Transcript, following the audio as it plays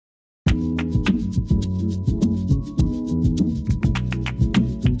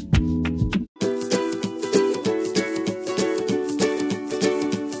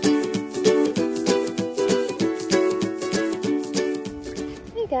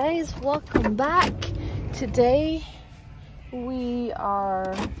guys, welcome back. Today we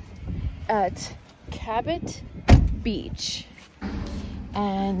are at Cabot Beach,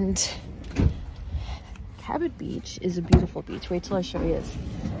 and Cabot Beach is a beautiful beach. Wait till I show you this.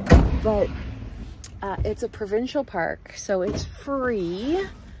 But it's a provincial park, so it's free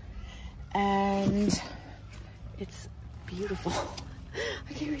and it's beautiful.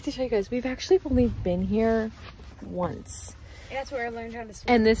 I can't wait to show you guys. We've actually only been here once. That's where I learned how to swim.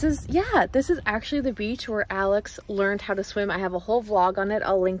 And this is actually the beach where Alex learned how to swim. I have a whole vlog on it.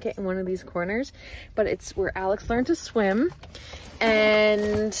 I'll link it in one of these corners. But it's where Alex learned to swim.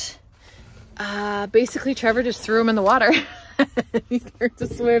 And basically Trevor just threw him in the water. He learned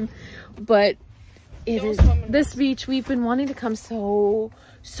to swim. But this beach, we've been wanting to come so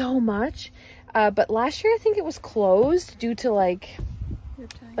much. But last year I think it was closed due to like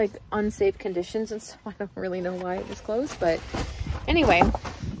unsafe conditions and stuff. I don't really know why it was closed, but anyway,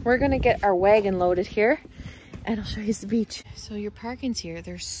 we're gonna get our wagon loaded here and I'll show you the beach. So your parking's here.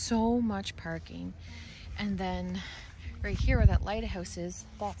 There's so much parking, and then right here where that lighthouse is,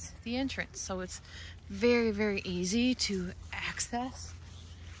 that's the entrance, so it's very easy to access.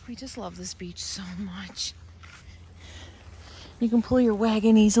 We just love this beach so much. You can pull your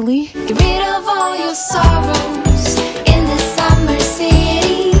wagon easily. Get rid of all your sorrows in the summer city.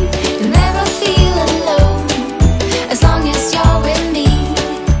 You'll never feel alone as long as you're with me.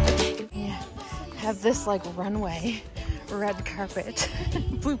 Yeah, have this like runway, red carpet,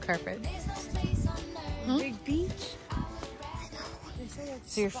 blue carpet. Huh? Big beach.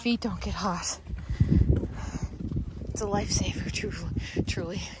 So your feet don't get hot. It's a lifesaver,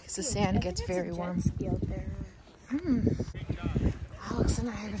 truly, because the sand gets very warm. Alex and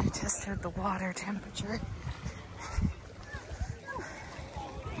I are going to test out the water temperature.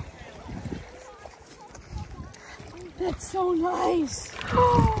 That's so nice.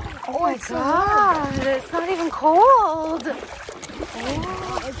 Oh my god, it's not even cold. Oh,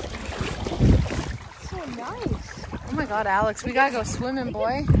 it's so nice. Oh my god, Alex, we gotta go swimming,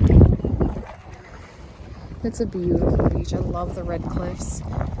 boy. It's a beautiful beach. I love the red cliffs.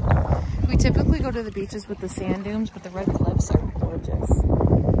 We typically go to the beaches with the sand dunes, but the red cliffs are gorgeous.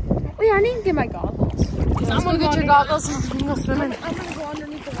 Oh yeah, I need to get my goggles. I'm gonna get your goggles and we can go swimming. I'm gonna go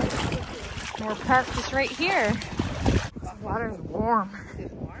underneath the water. We're parked just right here. The water's warm. Is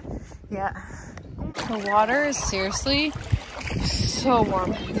it warm? Yeah. The water is seriously so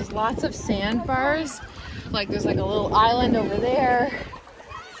warm. There's lots of sandbars. Like there's like a little island over there.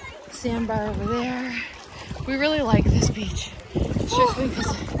 Sandbar over there. We really like this beach. Strictly because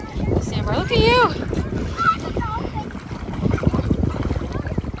of the sandbar. Look at you!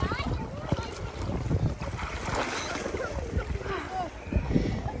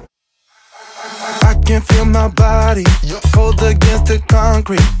 I can feel my body cold against the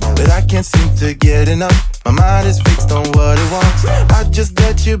concrete, but I can't seem to get enough. My mind is fixed on what it wants. I just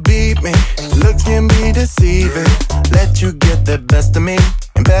let you beat me. Looks can be deceiving. Let you get the best of me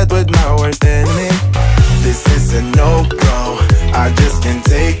in bed with my worst enemy. This is a no-go. I just can't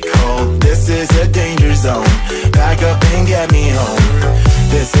take hold. This is a danger zone. Pack up and get me home.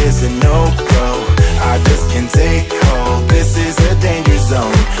 This is a no-go. I just can't take hold. This is a danger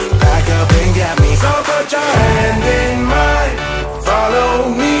zone. Pack up and get me home. So put your hand in mine. Follow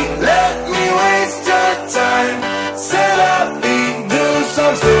me. Let me waste your time. Set up feet. Do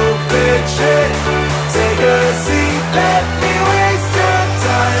some stupid shit. Take a seat. Let me waste your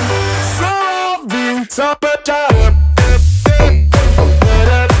time. So put your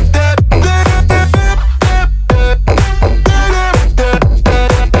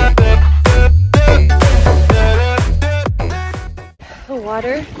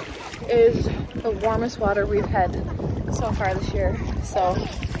Water is the warmest water we've had so far this year, so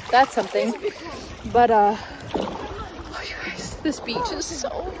that's something. But oh you guys, this beach is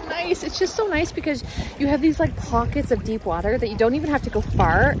so nice. It's just so nice because you have these like pockets of deep water that you don't even have to go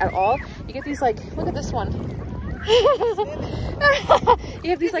far at all. You get these like, look at this one. You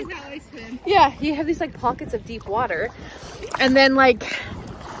have these like, yeah, you have these like pockets of deep water, and then like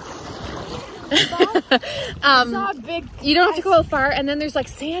you don't have to go out far, and then there's like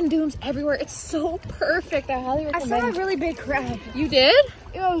sand dunes everywhere. It's so perfect. I highly recommend. I saw a really big crab. You did?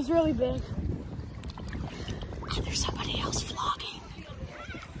 It was really big. And there's somebody else vlogging.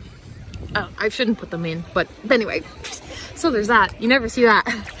 Oh, I shouldn't put them in, but anyway. So there's that. You never see that.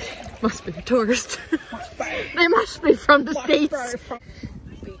 Must be a tourist. They must be from the States.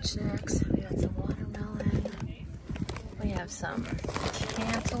 Beach snacks. We got some watermelon. We have some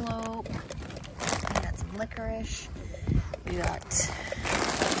cantaloupe. We got some licorice. We got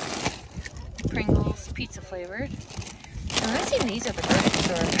Pringles, pizza flavored. I've seen these at the grocery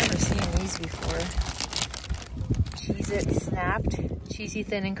store. I've never seen these before. Cheez-It snapped, cheesy,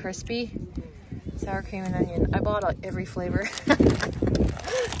 thin, and crispy. Sour cream and onion. I bought every flavor. So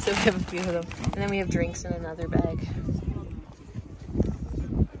we have a few of them. And then we have drinks in another bag.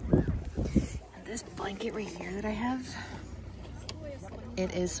 And this blanket right here that I have,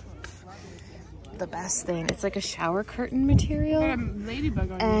 it is the best thing. It's like a shower curtain material.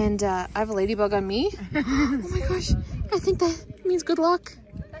 Ladybug on you. And I have a ladybug on me. Oh my gosh, I think that means good luck.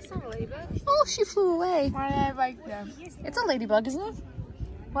 That's not a ladybug. Oh, she flew away. Why do I like them? It's a ladybug, isn't it?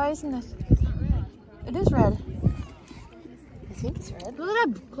 Why isn't it? It is red. I think it's red. Look at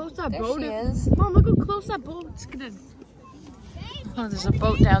how close that There boat she is. is. Mom, look how close that boat's gonna. Oh, there's a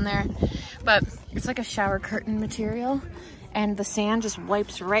boat down there. But it's like a shower curtain material. And the sand just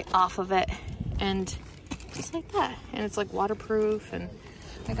wipes right off of it. And just like that. And it's like waterproof. And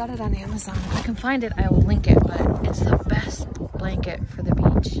I got it on Amazon. If I can find it, I will link it. But it's the best blanket for the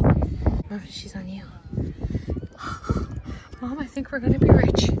beach. Oh, she's on you. Mom, I think we're gonna be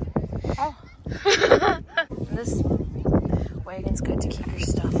rich. Oh. This wagon's good to keep your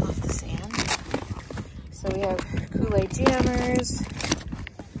stuff off the sand. So we have Kool-Aid jammers,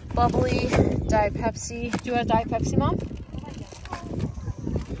 bubbly, Diet Pepsi. Do you want a Diet Pepsi, Mom?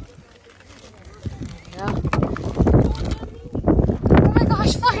 There you go. Oh my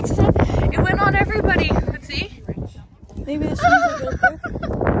gosh, Florence, it went on everybody. Let's see. Maybe this means a little bit.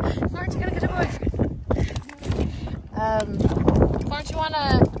 Florence, you gotta get a boyfriend. Florence, you want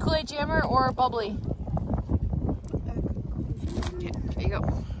a Kool-Aid jammer or a bubbly? Okay, there you go.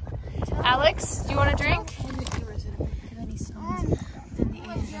 Alex, do you want a drink?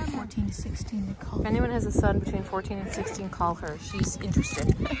 If anyone has a son between 14 and 16, call her. She's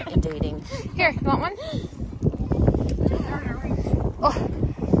interested in dating. Here, you want one? Oh,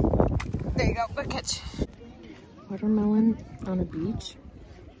 there you go. Good catch. Watermelon on a beach.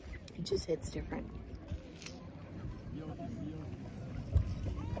 It just hits different.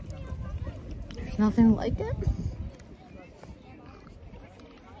 There's nothing like it.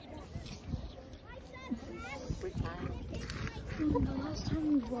 The last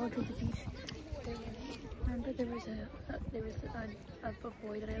time we walked to the beach, remember there was a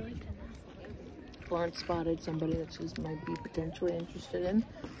boy that I liked. Florence spotted somebody that she might be potentially interested in.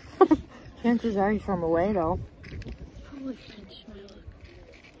 Chances are he's from away though. Probably French, my look.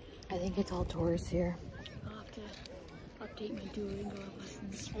 I think it's all tourists here. I'll have to update my Duolingo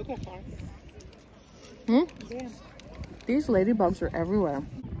lessons. Okay, fine. Yeah. These ladybugs are everywhere.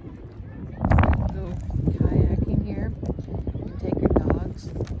 Go kayaking here. You take your dogs.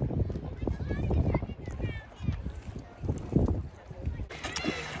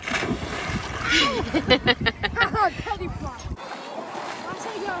 Teddy fly. Watch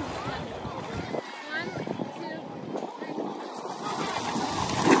how you go. 1, 2,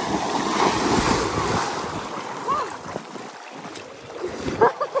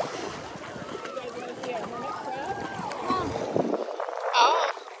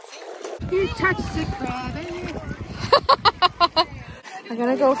 3. You touched the crab. I'm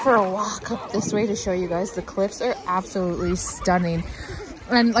gonna go for a walk up this way to show you guys. The cliffs are absolutely stunning.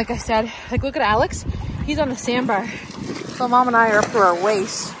 And like I said, like look at Alex. He's on the sandbar. So Mom and I are up to our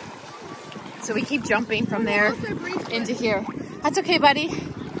waist. So we keep jumping from there into here. That's okay, buddy.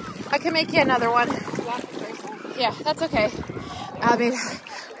 I can make you another one. Yeah, that's okay. I mean,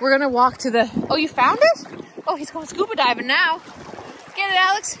 we're gonna walk to the, oh, you found it? Oh, he's going scuba diving now. Get it,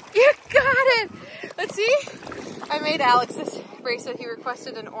 Alex. You got it. Let's see. I made Alex this bracelet. He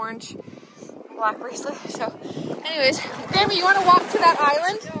requested an orange black bracelet. So anyways, Grammy, you want to walk to that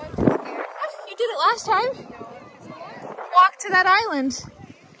island? You did it last time. Walk to that island.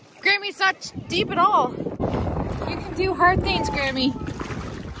 Grammy, it's not deep at all. You can do hard things, Grammy.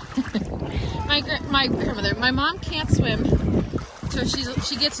 my grandmother, my mom can't swim, so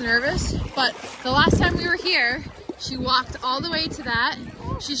she gets nervous. But the last time we were here, she walked all the way to that.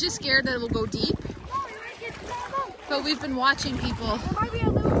 She's just scared that it will go deep. But we've been watching people.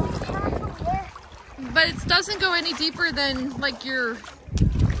 But it doesn't go any deeper than like your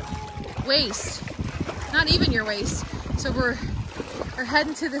waist. Not even your waist. So we're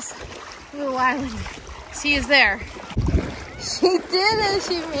heading to this little island. She is there. She did it.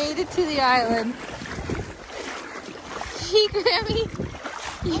 She made it to the island. She, Grammy.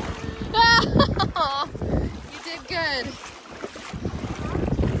 Oh, you did good.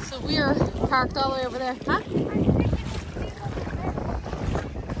 So we are parked all the way over there. Huh?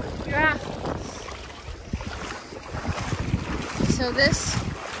 Yeah. So this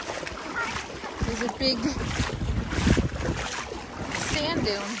is a big sand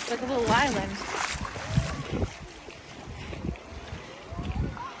dune. It's like a little island.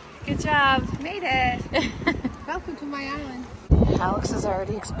 Good job. Made it. Welcome to my island. Alex is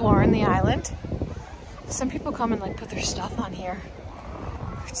already exploring the island. Some people come and like put their stuff on here.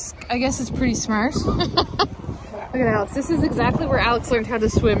 I guess it's pretty smart. Look at Alex. This is exactly where Alex learned how to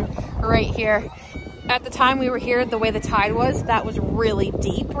swim, right here. At the time we were here, the way the tide was, that was really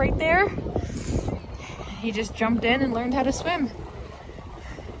deep right there. He just jumped in and learned how to swim.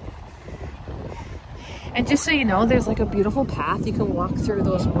 And just so you know, there's like a beautiful path you can walk through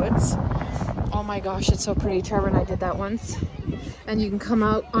those woods. Oh my gosh, it's so pretty. Trevor and I did that once. And you can come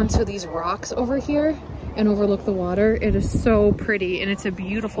out onto these rocks over here and overlook the water. It is so pretty and it's a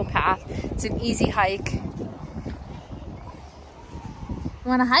beautiful path. It's an easy hike. You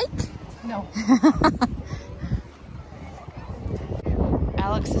want to hike? No.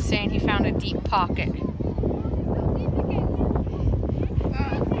 Alex is saying he found a deep pocket.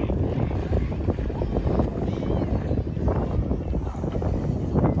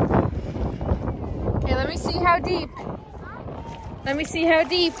 Okay, let me see how deep. Let me see how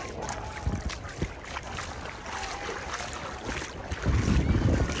deep.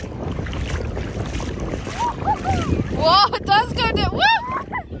 Whoa, it does go down. Woo!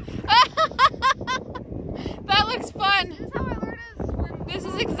 That looks fun. This is how I learned how to swim. This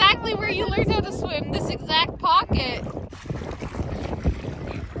is exactly where you learned how to swim. This exact pocket.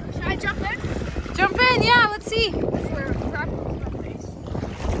 Should I jump in? Jump in, yeah, let's see. I swear, crap on my face.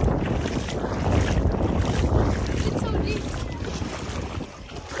 It's so deep.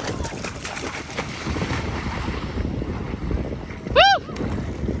 Woo!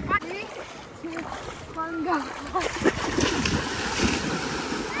 3, 2, 1, go.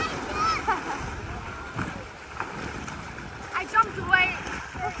 I jumped away.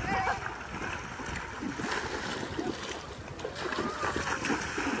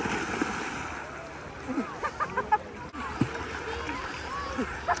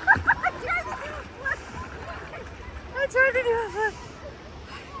 I tried to do a flip.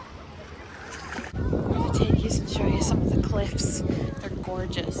 I'm gonna take you and show you some of the cliffs. They're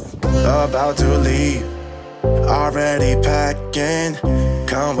gorgeous. About to leave, already packing.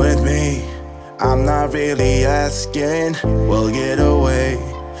 Come with me, I'm not really asking. We'll get away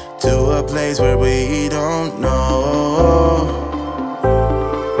to a place where we don't know.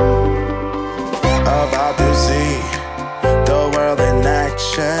 About to see the world in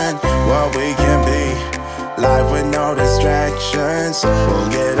action, what we can be. Life with no distractions, we'll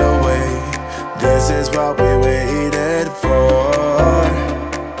get away. This is what we waited for.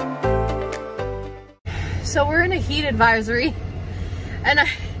 So we're in a heat advisory, and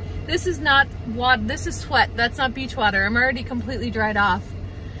this is not water, this is sweat. That's not beach water. I'm already completely dried off.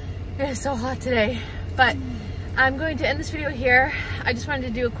 It is so hot today, but I'm going to end this video here. I just wanted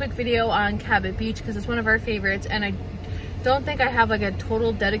to do a quick video on Cabot Beach because it's one of our favorites, and I don't think I have like a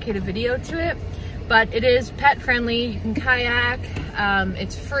total dedicated video to it, but it is pet friendly. You can kayak,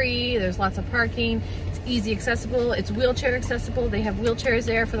 it's free, there's lots of parking, it's easy accessible, it's wheelchair accessible. They have wheelchairs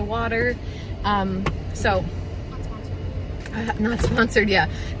there for the water. So not sponsored, yeah.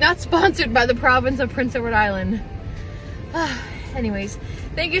 Not sponsored by the province of Prince Edward Island. Anyways,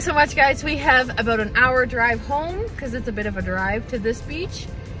 thank you so much, guys. We have about an hour drive home because it's a bit of a drive to this beach,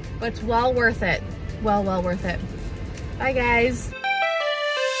 but it's well worth it. Well worth it. Bye, guys.